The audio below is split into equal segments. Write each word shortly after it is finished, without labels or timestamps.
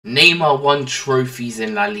Neymar won trophies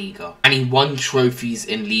in La Liga, and he won trophies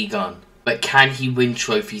in Ligue 1. But can he win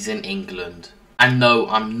trophies in England? And no,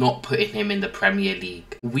 I'm not putting him in the Premier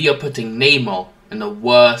League. We are putting Neymar in the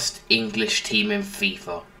worst English team in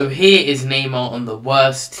FIFA. So here is Neymar on the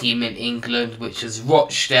worst team in England, which is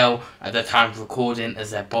Rochdale at the time of recording, as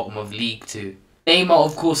their bottom of League 2. Neymar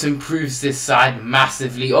of course improves this side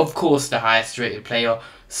massively, of course the highest rated player,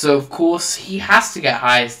 so of course he has to get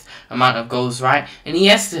highest amount of goals, right? And he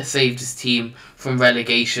has to save his team from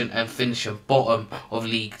relegation and finish at bottom of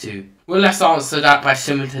League 2. Well, let's answer that by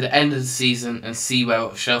swimming to the end of the season and see where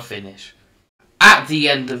it shall finish. At the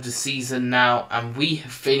end of the season now, and we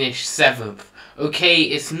have finished 7th. Okay,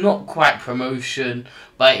 it's not quite promotion,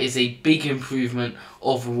 but it is a big improvement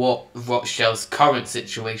of what Rochdale's current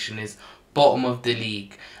situation is, bottom of the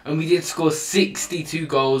league. And we did score 62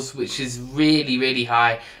 goals, which is really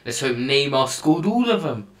high. Let's hope Neymar scored all of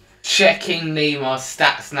them. Checking Neymar's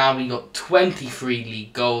stats now, we got 23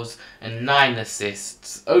 league goals and 9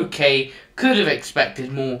 assists. Okay, could have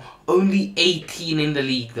expected more. Only 18 in the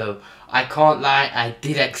league though. I can't lie, I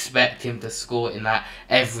did expect him to score in that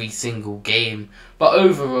every single game. But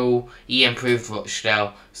overall, he improved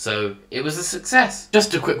Rochdale, so it was a success.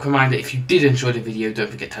 Just a quick reminder, if you did enjoy the video,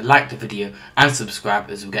 don't forget to like the video and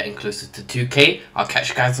subscribe as we're getting closer to 2K. I'll catch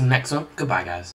you guys in the next one. Goodbye guys.